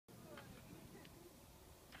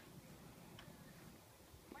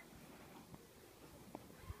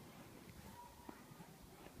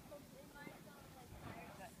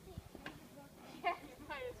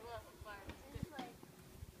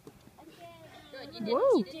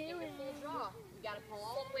Whoa. You didn't get a full draw. You got to pull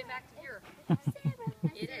all the way back to here.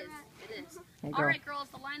 It is. All right, girls,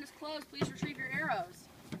 the line is closed. Please retrieve your arrows.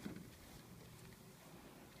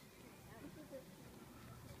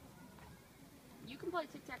 You can play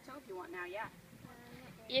tic-tac-toe if you want now, yeah.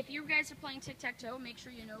 If you guys are playing tic-tac-toe, make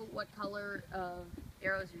sure you know what color of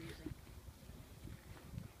arrows you're using.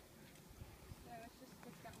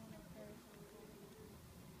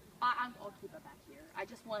 I'll keep it back here. I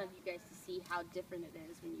just wanted you guys to see how different it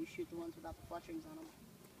is when you shoot the ones without the fletchings on them.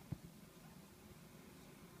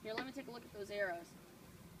 Here, let me take a look at those arrows.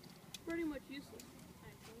 Pretty much useless,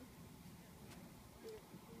 actually. This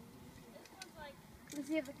one's like, let's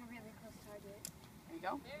see if I can really close target. There you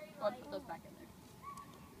go. Go ahead and put those back in there.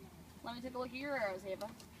 Let me take a look at your arrows, Ava.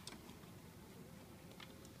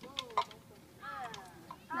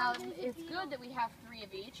 Now, it's good that we have 3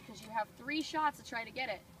 of each, because you have 3 shots to try to get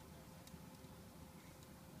it.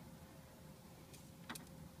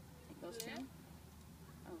 Take those 2.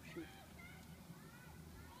 Oh, shoot.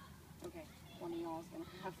 Okay, one of y'all is going to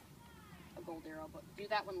have a gold arrow, but do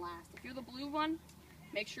that one last. If you're the blue one,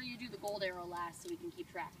 make sure you do the gold arrow last so we can keep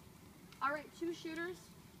track. All right, 2 shooters.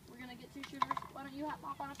 We're going to get 2 shooters. Why don't you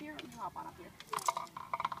hop on up here? Let me hop on up here.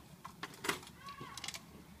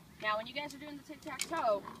 Now, when you guys are doing the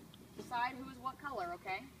tic-tac-toe, decide who is what color,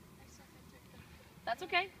 okay? That's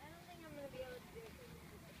okay. I don't think I'm going to be able to do it.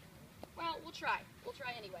 Well, we'll try. We'll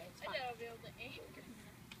try anyway. It's fine. I know I'll be able to aim.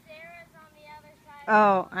 Sarah's on the other side.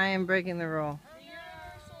 Oh, I am breaking the rule.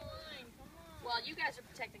 Well, you guys are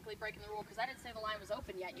technically breaking the rule because I didn't say the line was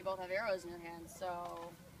open yet. You both have arrows in your hands,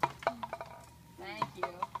 so thank you.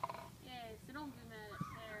 Yay, so don't be mad at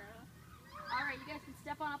Sarah. All right, you guys can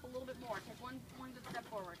step on up a little bit more. Take one good step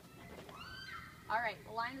forward. All right,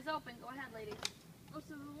 the line is open. Go ahead, ladies. Oh,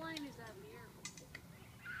 so the line is out here.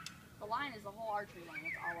 The line is the whole archery line.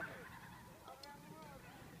 It's all of it.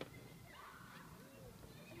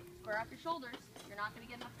 Square up your shoulders. You're not going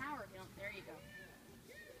to get enough power if you don't. There you go.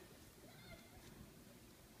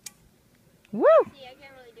 Woo! See, I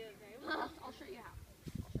can't really do it very well. I'll show you how.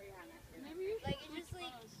 I'll show you how next. Maybe you should Like, it's just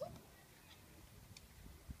like...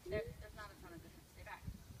 There's not a ton of difference. Stay back.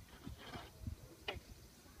 Stay.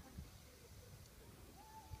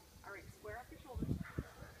 All right, square up your shoulders. Take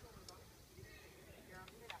your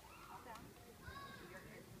arms straight up. Calm down. Your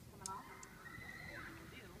head is coming off. What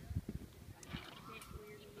you do, keep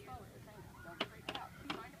the bow at the same time. Don't break it out.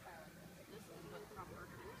 Keep trying to fire like this. This is what the proper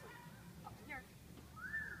archery looks like. Up to here.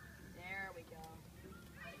 There we go.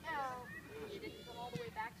 Oh. You didn't come all the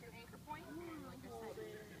way back to your anchor point. Like I said.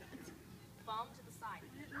 Bum to the side.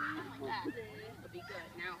 Something like that. It'll be good.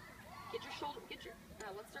 Now, get your shoulder, let's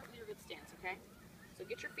start with your good stance, okay? So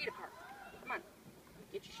get your feet apart. Come on.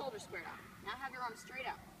 Get your shoulders squared out. Now have your arms straight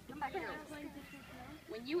out. Come back here.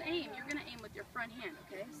 When you aim, you're going to aim with your front hand,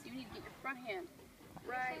 okay? So you need to get your front hand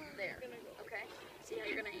right there, okay? See how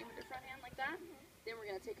you're going to aim with your front hand like that? Then we're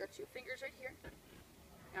going to take our 2 fingers right here.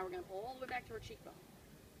 Now we're going to pull all the way back to our cheekbone.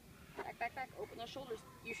 Back, back, back. Open those shoulders.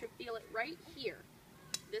 You should feel it right here.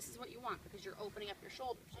 This is what you want because you're opening up your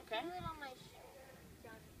shoulders, okay? I feel it on my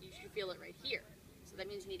You should feel it right here. So that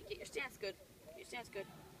means you need to get your stance good. Get your stance good.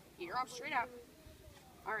 Get your arms straight out.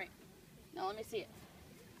 All right. Now let me see it.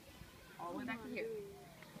 All the way back to here.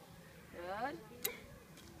 Good.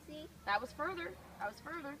 See? That was further. That was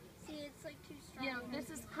further. See, it's like too strong. You know, this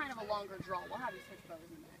is kind of a longer draw. We'll have you switch bows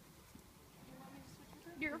in a minute.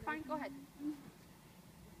 You're fine. Go ahead.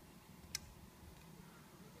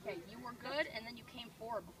 Okay, you were good, and then you came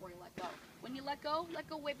forward before you let go. When you let go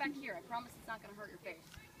way back here. I promise it's not going to hurt your face.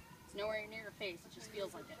 It's nowhere near your face. It just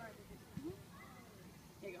feels like it.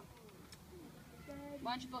 Here you go.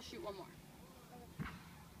 Why don't you both shoot one more?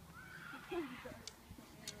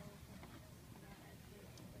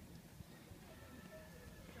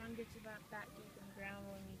 John gets about that deep in the ground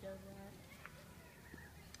when he does that.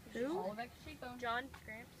 Who? All the way back to cheekbone. John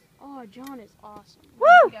Gramps. Oh, John is awesome. Woo!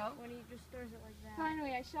 There you go. When he just throws it like that.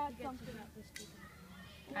 Finally, I shot He gets something. about this deep.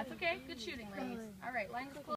 That's okay. Good shooting, ladies. All right, line is closed.